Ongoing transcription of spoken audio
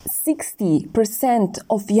60%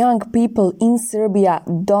 of young people in Serbia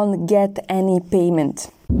don't get any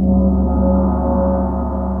payment.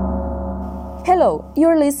 Hello,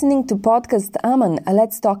 you're listening to podcast Aman,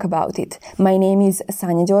 let's talk about it. My name is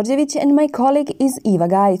Sanja and my colleague is Iva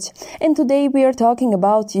Gajic, and today we are talking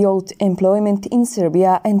about youth employment in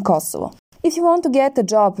Serbia and Kosovo. If you want to get a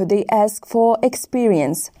job, they ask for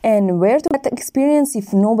experience. And where to get experience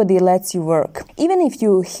if nobody lets you work? Even if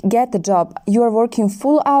you get a job, you are working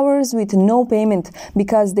full hours with no payment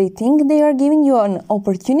because they think they are giving you an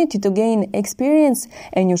opportunity to gain experience,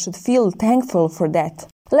 and you should feel thankful for that.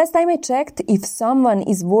 Last time I checked, if someone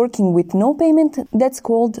is working with no payment, that's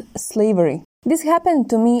called slavery. This happened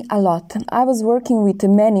to me a lot. I was working with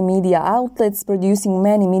many media outlets producing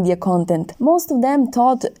many media content. Most of them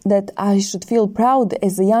thought that I should feel proud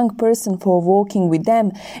as a young person for working with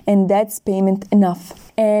them, and that's payment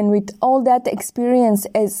enough. And with all that experience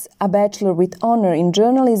as a bachelor with honor in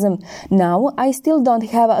journalism, now I still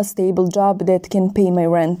don't have a stable job that can pay my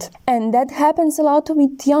rent. And that happens a lot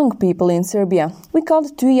with young people in Serbia. We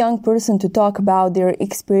called two young persons to talk about their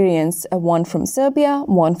experience, one from Serbia,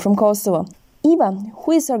 one from Kosovo. Iva,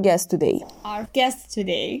 who is our guest today? Our guest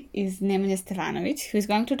today is Nemanja Stevanovic, who is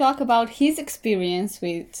going to talk about his experience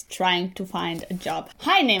with trying to find a job.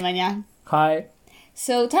 Hi, Nemanja. Hi.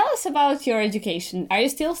 So tell us about your education. Are you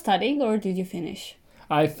still studying or did you finish?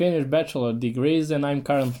 I finished bachelor degrees and I'm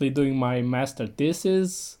currently doing my master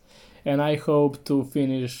thesis, and I hope to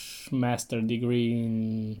finish master degree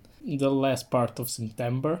in the last part of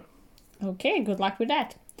September. Okay, good luck with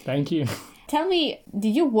that. Thank you. Tell me,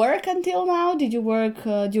 did you work until now? Did you work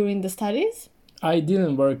during the studies? I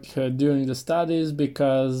didn't work during the studies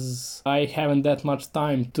because I haven't that much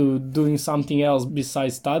time to doing something else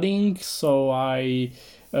besides studying, so I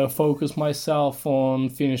focus myself on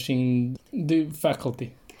finishing the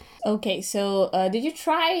faculty. Okay, so did you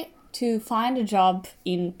try to find a job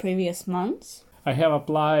in previous months? I have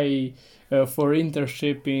applied for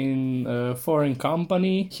internship in a foreign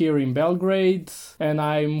company here in Belgrade, and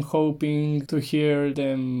I'm hoping to hear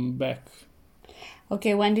them back.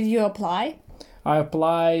 Okay, when did you apply? I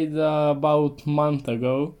applied about a month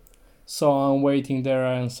ago, so I'm waiting their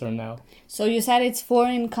answer now. So you said it's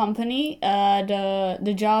foreign company.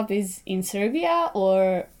 The job is in Serbia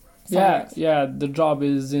or somewhere else? Yeah, the job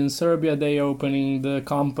is in Serbia. They opening the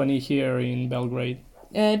company here in Belgrade.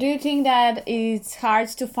 Do you think that it's hard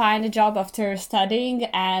to find a job after studying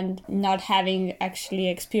and not having actually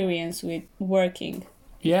experience with working?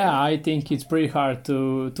 Yeah, I think it's pretty hard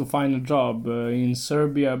to find a job in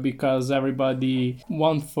Serbia because everybody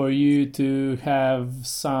want for you to have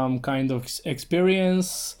some kind of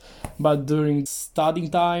experience, but during studying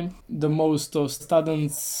time, the most of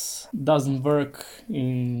students doesn't work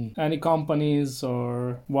in any companies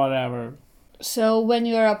or whatever. So when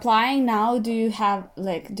you're applying now, do you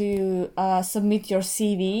submit your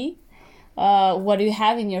CV? What do you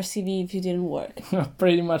have in your CV if you didn't work?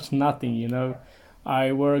 Pretty much nothing, you know.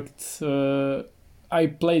 I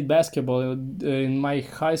played basketball in my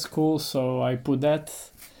high school, so I put that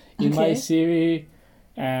in my CV,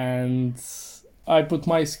 and I put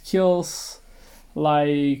my skills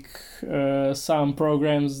like some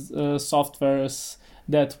programs, softwares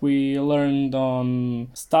that we learned on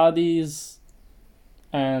studies,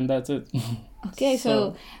 and that's it. Okay,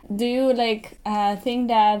 so do you think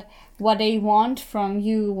that what they want from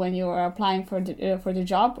you when you are applying for the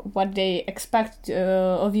job, what they expect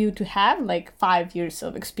of you to have, like 5 years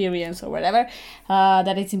of experience or whatever,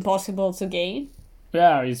 that it's impossible to gain?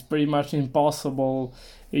 Yeah, it's pretty much impossible.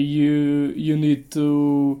 You need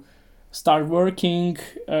to start working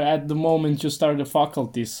at the moment you start the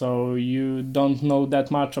faculty, so you don't know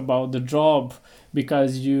that much about the job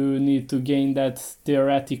because you need to gain that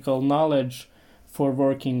theoretical knowledge for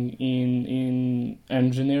working in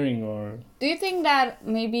engineering. Or do you think that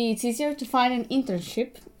maybe it's easier to find an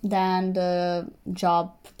internship than the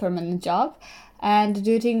permanent job? And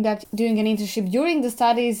do you think that doing an internship during the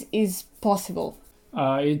studies is possible?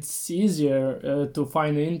 It's easier to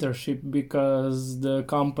find an internship because the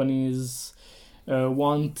companies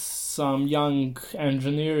want some young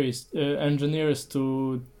engineers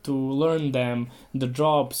to learn them the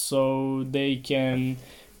job, so they can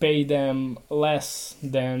pay them less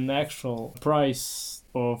than actual price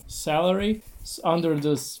of salary, under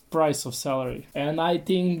this price of salary. And I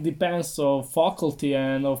think depends of faculty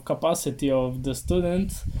and of capacity of the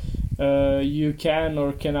student. You can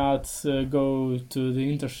or cannot go to the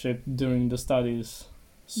internship during the studies.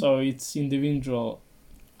 So it's individual.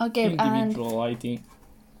 Okay, I think.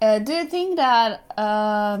 Do you think that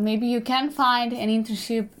maybe you can find an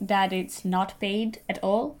internship that it's not paid at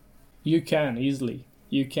all? You can easily.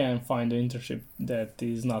 you can find an internship that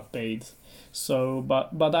is not paid. So,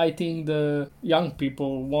 but I think the young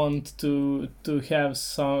people want to have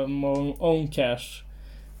some own cash,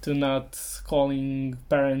 to not calling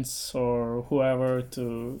parents or whoever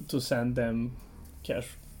to send them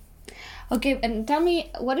cash. Okay, and tell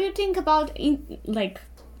me, what do you think about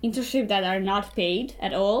internship that are not paid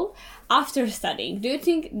at all after studying? Do you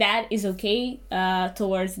think that is okay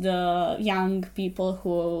towards the young people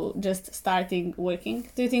who just starting working?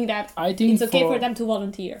 Do you think that it's okay for them to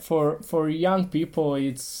volunteer? For young people,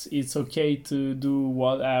 it's okay to do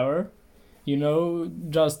whatever,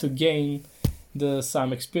 just to gain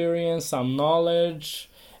some experience, some knowledge.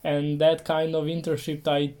 And that kind of internship,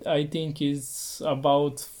 I think, is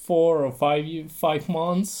about 4 or 5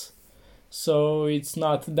 months. So it's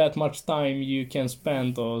not that much time you can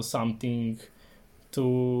spend or something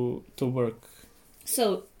to work.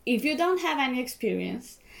 So if you don't have any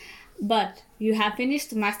experience, but you have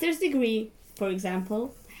finished a master's degree, for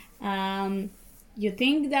example, you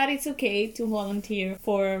think that it's okay to volunteer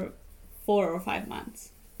for 4 or 5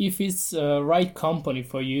 months? If it's the right company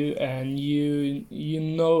for you, and you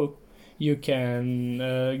know you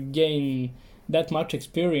can gain that much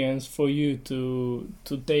experience for you to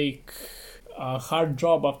take a hard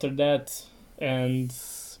job after that and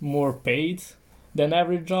more paid than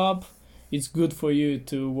average job, it's good for you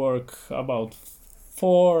to work about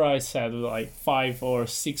 5 or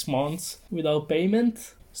 6 months without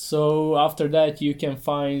payment. So after that you can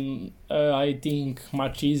find, I think,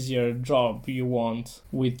 much easier job you want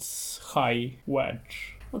with high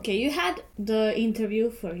wage. Okay, you had the interview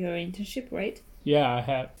for your internship, right? Yeah, I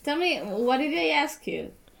have. Tell me, what did they ask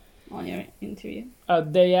you on your interview?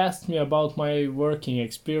 They asked me about my working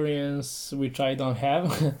experience, which I don't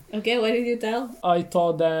have. Okay, what did you tell? I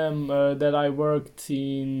told them that I worked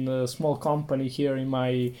in a small company here in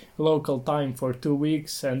my local time for 2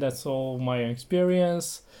 weeks, and that's all my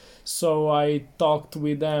experience. So I talked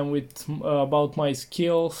with them about my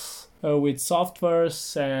skills with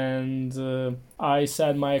softwares, and I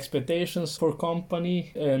said my expectations for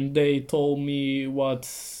company, and they told me what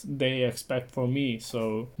they expect from me.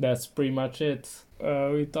 So that's pretty much it.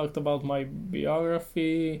 We talked about my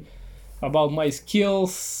biography, about my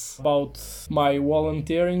skills, about my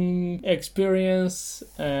volunteering experience,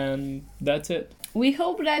 and that's it. We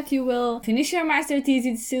hope that you will finish your master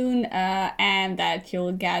thesis soon and that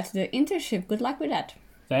you'll get the internship. Good luck with that.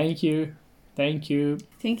 Thank you. Thank you.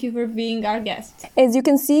 Thank you for being our guest. As you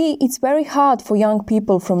can see, it's very hard for young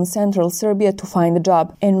people from central Serbia to find a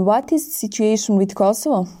job. And what is the situation with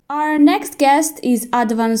Kosovo? Our next guest is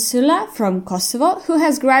Advan Sula from Kosovo, who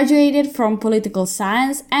has graduated from political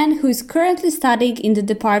science and who is currently studying in the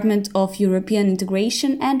Department of European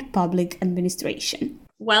Integration and Public Administration.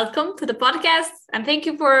 Welcome to the podcast, and thank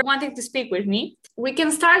you for wanting to speak with me. We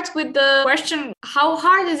can start with the question, how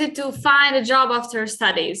hard is it to find a job after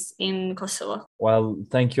studies in Kosovo? Well,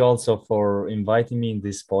 thank you also for inviting me in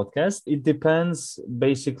this podcast. It depends,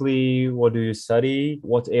 basically, what do you study?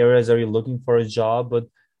 What areas are you looking for a job? But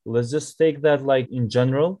let's just take that in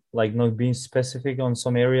general, not being specific on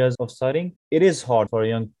some areas of studying. It is hard for a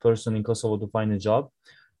young person in Kosovo to find a job.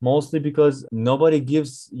 Mostly because nobody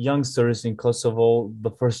gives youngsters in Kosovo the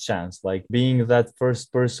first chance, being that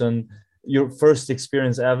first person, your first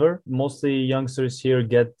experience ever. Mostly youngsters here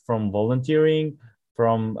get from volunteering,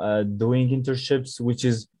 from doing internships, which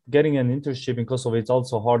is getting an internship in Kosovo. It's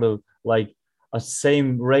also harder, a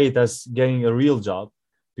same rate as getting a real job,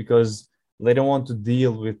 because they don't want to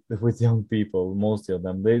deal with young people, most of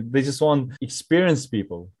them. They just want experienced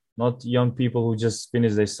people, not young people who just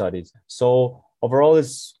finish their studies. So overall,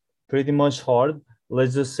 it's pretty much hard.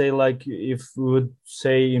 Let's just say, if we would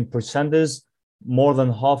say in percentage, more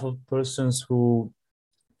than half of persons who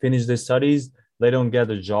finish their studies, they don't get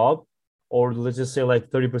a job. Or let's just say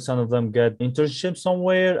 30% of them get internship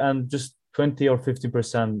somewhere, and just 20 or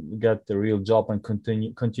 50% get the real job and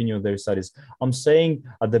continue their studies. I'm saying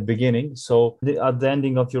at the beginning, so at the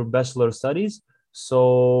ending of your bachelor studies.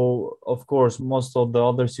 So of course, most of the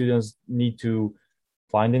other students need to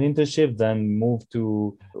find an internship, then move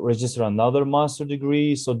to register another master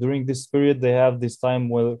degree. So during this period, they have this time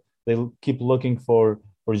where they keep looking for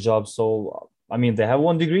jobs. So, I mean, they have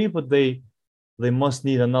one degree, but they must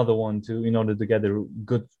need another one in order to get a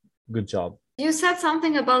good job. You said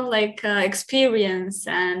something about experience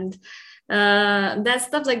and that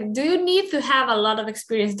stuff. Do you need to have a lot of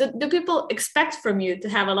experience? Do people expect from you to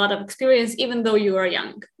have a lot of experience, even though you are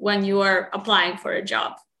young, when you are applying for a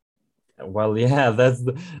job? Well, yeah, that's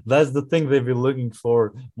the thing they've been looking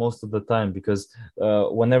for most of the time, because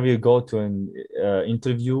whenever you go to an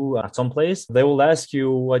interview at some place, they will ask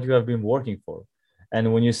you what you have been working for.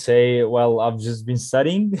 And when you say, well, I've just been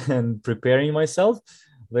studying and preparing myself,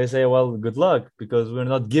 they say, well, good luck, because we're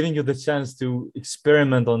not giving you the chance to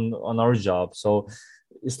experiment on our job. So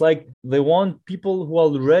it's like they want people who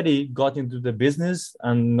already got into the business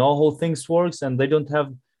and know how things works, and they don't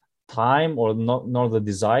have time or not nor the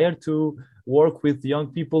desire to work with young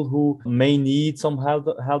people who may need some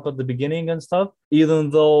help at the beginning and stuff, even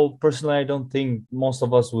though personally I don't think most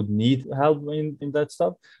of us would need help in that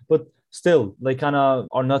stuff. But still, they kind of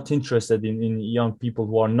are not interested in young people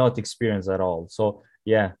who are not experienced at all. So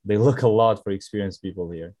yeah, they look a lot for experienced people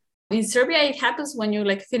here. In Serbia, it happens when you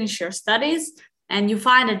like finish your studies and you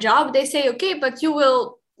find a job. They say, okay, but you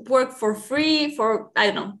will work for free for, I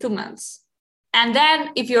don't know, 2 months. And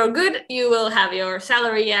then if you're good, you will have your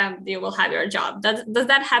salary and you will have your job. Does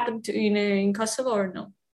that happen to in Kosovo or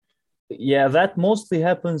no? Yeah, that mostly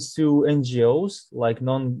happens to NGOs, like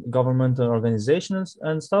non-governmental organizations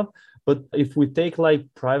and stuff. But if we take like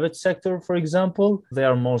private sector, for example, they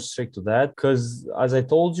are more strict to that because, as I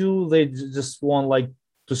told you, they just want like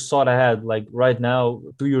to sort ahead, like right now,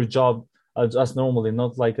 do your job as normally,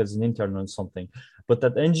 not like as an intern or something. But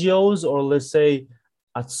at NGOs, or let's say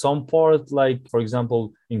at some part, like for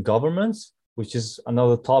example, in governments, which is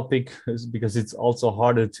another topic because it's also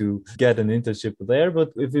harder to get an internship there. But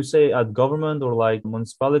if you say at government or like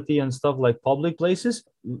municipality and stuff like public places,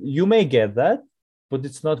 you may get that, but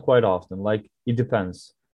it's not quite often. Like it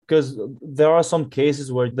depends. Because there are some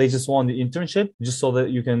cases where they just want the internship just so that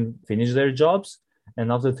you can finish their jobs.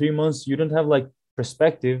 And after 3 months, you don't have like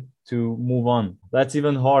perspective to move on. That's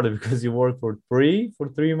even harder because you work for free for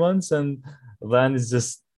 3 months and then it's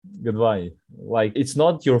just goodbye. Like it's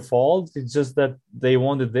not your fault. It's just that they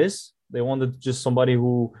wanted this. They wanted just somebody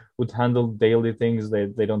who would handle daily things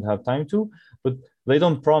they don't have time to. But they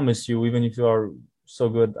don't promise you, even if you are so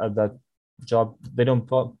good at that job, they don't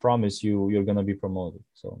promise you you're gonna be promoted.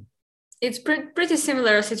 So it's pretty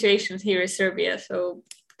similar situations here in Serbia. So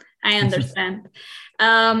I understand.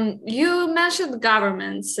 You mentioned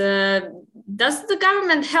governments. Does the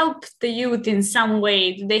government help the youth in some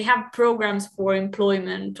way? Do they have programs for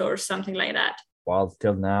employment or something like that? Well,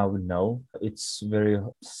 till now, no. It's very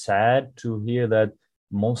sad to hear that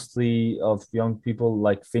mostly of young people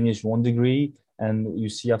like finish one degree and you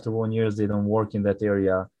see after 1 year they don't work in that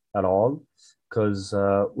area at all because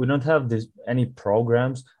we don't have any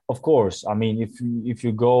programs. Of course, I mean, if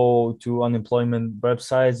you go to unemployment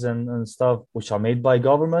websites and stuff which are made by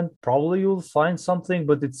government, probably you'll find something,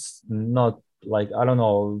 but it's not like, I don't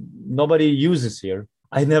know, nobody uses here.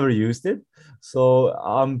 I never used it. So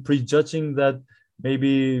I'm prejudging that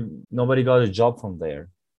maybe nobody got a job from there.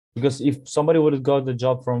 Because if somebody would have got the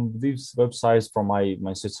job from these websites, from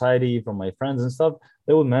my society, from my friends and stuff,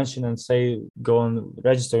 they would mention and say, go and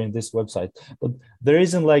register in this website. But there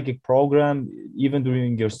isn't like a program, even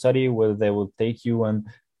during your study, where they will take you and,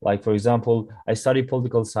 like, for example, I study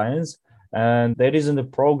political science, and there isn't a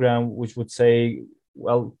program which would say,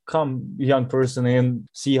 well, come, young person, and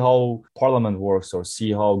see how parliament works or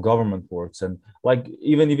see how government works. And like,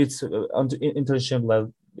 even if it's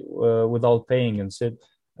internship without paying and sit,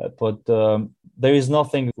 but there is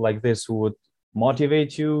nothing like this who would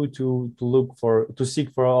motivate you to seek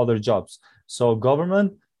for other jobs. So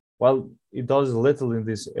government, well, it does little in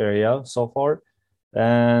this area so far.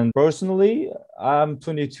 And personally, I'm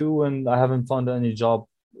 22 and I haven't found any job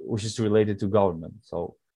which is related to government.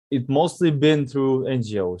 So it mostly been through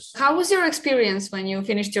NGOs. How was your experience when you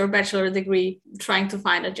finished your bachelor degree trying to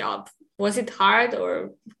find a job? Was it hard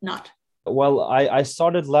or not? Well, I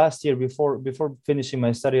started last year before finishing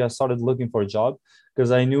my study. I started looking for a job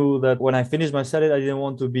because I knew that when I finished my study, I didn't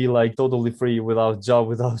want to be like totally free without job,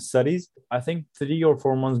 without studies. I think 3 or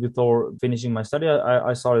 4 months before finishing my study,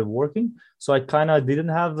 I started working. So I kind of didn't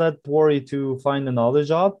have that worry to find another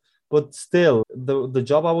job. But still, the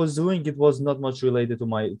job I was doing, it was not much related to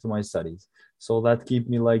my studies. So that kept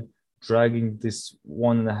me like dragging this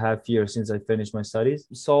 1.5 years since I finished my studies.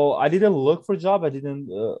 So I didn't look for a job. I didn't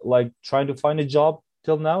like trying to find a job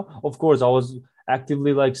till now. Of course, I was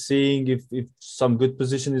actively like seeing if some good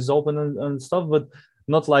position is open and stuff, but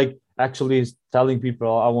not like actually telling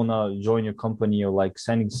people I want to join your company or like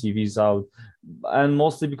sending CVs out. And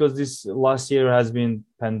mostly because this last year has been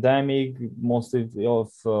pandemic, mostly of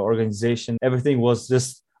organization, everything was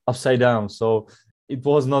just upside down. So it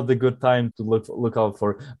was not the good time to look out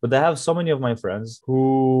for. But I have so many of my friends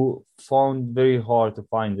who found very hard to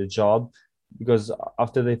find a job because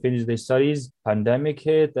after they finished their studies, pandemic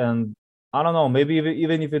hit, and I don't know, maybe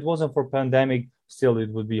even if it wasn't for pandemic, still it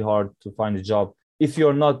would be hard to find a job. if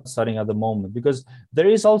you're not studying at the moment, because there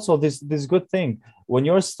is also this good thing when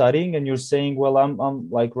you're studying and you're saying, well, I'm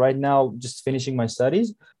like right now just finishing my studies.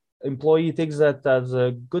 Employee takes that as a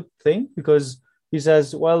good thing because he says,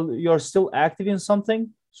 well, you're still active in something.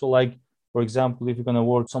 So like, for example, if you're going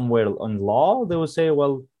to work somewhere on law, they will say,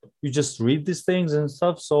 well, you just read these things and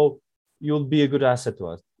stuff, so you'll be a good asset to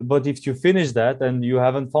us. But if you finish that and you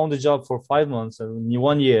haven't found a job for 5 months and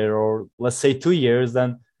 1 year, or let's say 2 years, then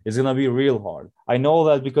it's going to be real hard. I know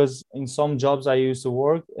that because in some jobs I used to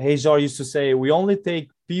work, HR used to say, we only take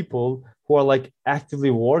people who are like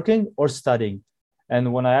actively working or studying.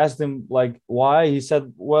 And when I asked him like why, he said,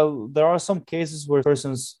 well, there are some cases where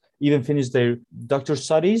persons even finish their doctor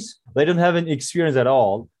studies, they don't have any experience at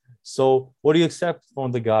all. So what do you accept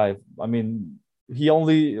from the guy? I mean, he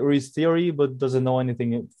only reads theory but doesn't know anything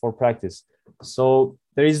for practice. So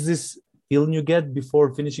there is this feeling you get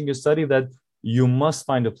before finishing your study that you must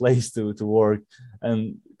find a place to work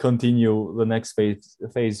and continue the next phase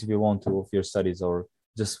if you want to of your studies or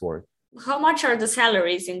just work. How much are the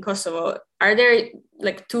salaries in Kosovo? Are they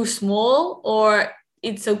like too small, or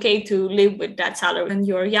it's okay to live with that salary when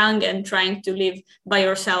you're young and trying to live by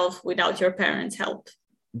yourself without your parents' help?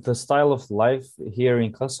 The style of life here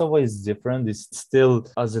in Kosovo is different. It's still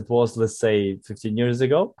as it was, let's say, 15 years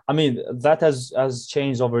ago. I mean, that has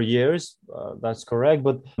changed over years. That's correct.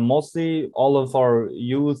 But mostly all of our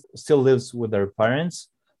youth still lives with their parents.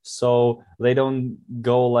 So they don't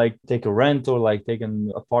go like take a rent or like take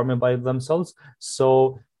an apartment by themselves.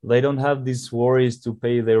 So they don't have these worries to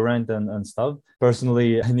pay their rent and stuff.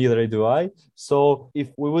 Personally, neither do I. So if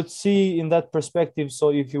we would see in that perspective,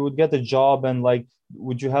 so if you would get a job and like,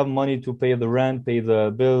 would you have money to pay the rent, pay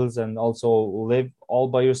the bills, and also live all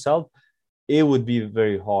by yourself? It would be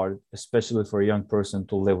very hard, especially for a young person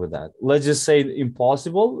to live with that. Let's just say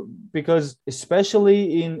impossible, because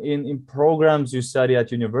especially in programs you study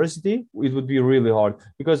at university, it would be really hard,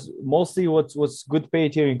 because mostly what's good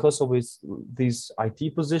paid here in Kosovo is these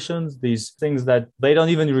IT positions, these things that they don't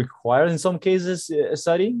even require in some cases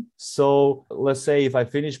studying. So let's say if I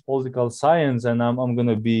finish political science and I'm going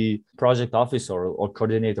to be project officer or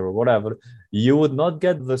coordinator or whatever, you would not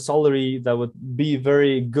get the salary that would be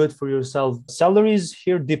very good for yourself. Salaries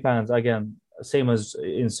here depends, again, same as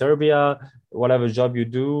in Serbia, whatever job you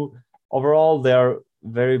do. Overall, they are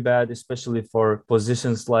very bad, especially for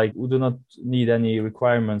positions like we do not need any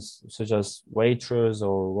requirements such as waitress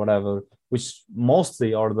or whatever, which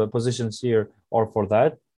mostly are the positions here are for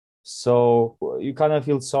that. So you kind of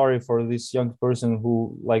feel sorry for this young person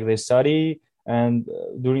who like they study, and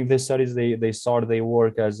during their studies they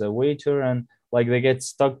work as a waiter, and like they get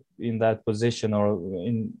stuck in that position or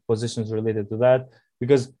in positions related to that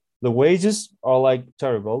because the wages are like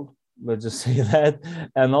terrible, let's just say that.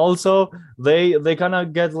 And also they kind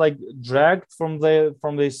of get like dragged from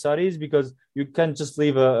their studies, because you can't just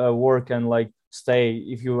leave a work and like stay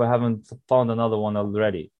if you haven't found another one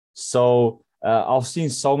already. So I've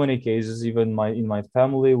seen so many cases even in my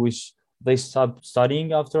family which they stopped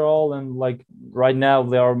studying after all, and like right now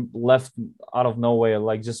they are left out of nowhere,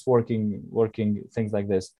 like just working things like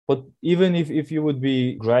this. But even if you would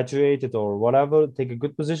be graduated or whatever, take a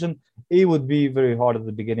good position, it would be very hard at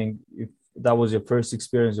the beginning, if that was your first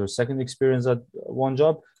experience or second experience at one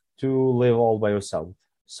job, to live all by yourself.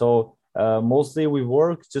 So mostly we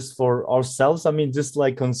work just for ourselves. I mean, just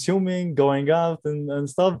like consuming, going out and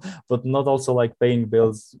stuff, but not also like paying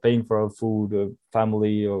bills, paying for our food,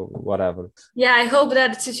 family or whatever. Yeah, I hope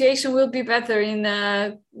that situation will be better in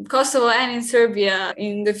Kosovo and in Serbia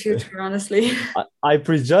in the future, honestly. I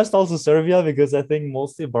prejudged also Serbia because I think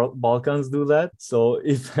mostly Balkans do that. So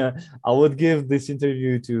if I would give this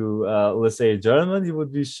interview to, let's say, a German, he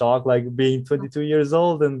would be shocked, like being 22 years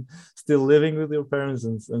old and still living with your parents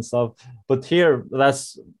and stuff. But here,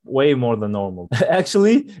 that's way more than normal.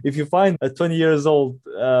 Actually, if you find a 20 years old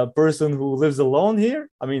person who lives alone here,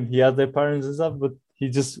 I mean, he has their parents and stuff, but he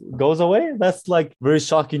just goes away. That's like very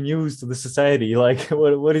shocking news to the society. Like,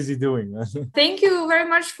 what is he doing? Thank you very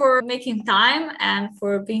much for making time and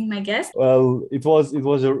for being my guest. Well, it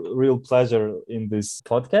was a real pleasure in this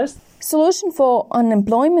podcast. Solution for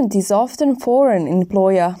unemployment is often foreign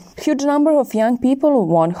employer. Huge number of young people,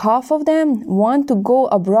 one half of them, want to go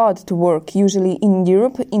abroad to work, usually in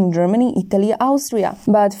Europe, in Germany, Italy, Austria.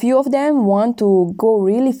 But few of them want to go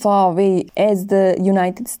really far away, as the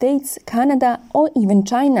United States, Canada, or even even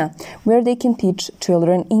China, where they can teach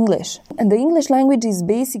children English. And the English language is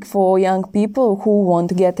basic for young people who want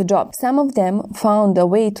to get a job. Some of them found a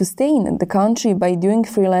way to stay in the country by doing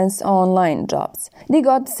freelance online jobs. They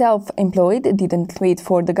got self-employed, didn't wait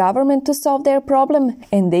for the government to solve their problem,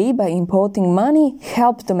 and they, by importing money,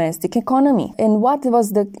 helped domestic economy. And what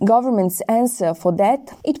was the government's answer for that?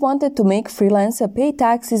 It wanted to make freelancers pay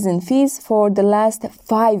taxes and fees for the last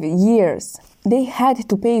 5 years. They had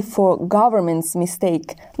to pay for government's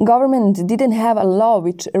mistake. Government didn't have a law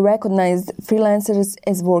which recognized freelancers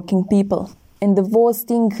as working people. And the worst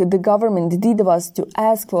thing the government did was to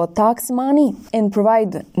ask for tax money and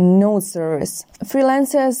provide no service.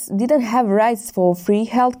 Freelancers didn't have rights for free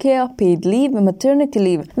healthcare, paid leave, maternity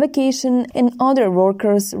leave, vacation, and other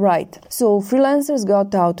workers' rights. So freelancers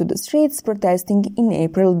got out to the streets protesting in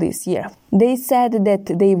April this year. They said that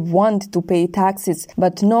they want to pay taxes,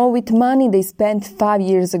 but not with money they spent 5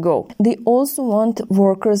 years ago. They also want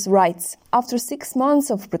workers' rights. After 6 months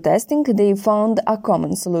of protesting, they found a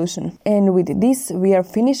common solution. And with this, we are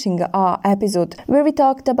finishing our episode where we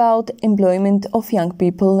talked about employment of young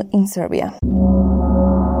people in Serbia.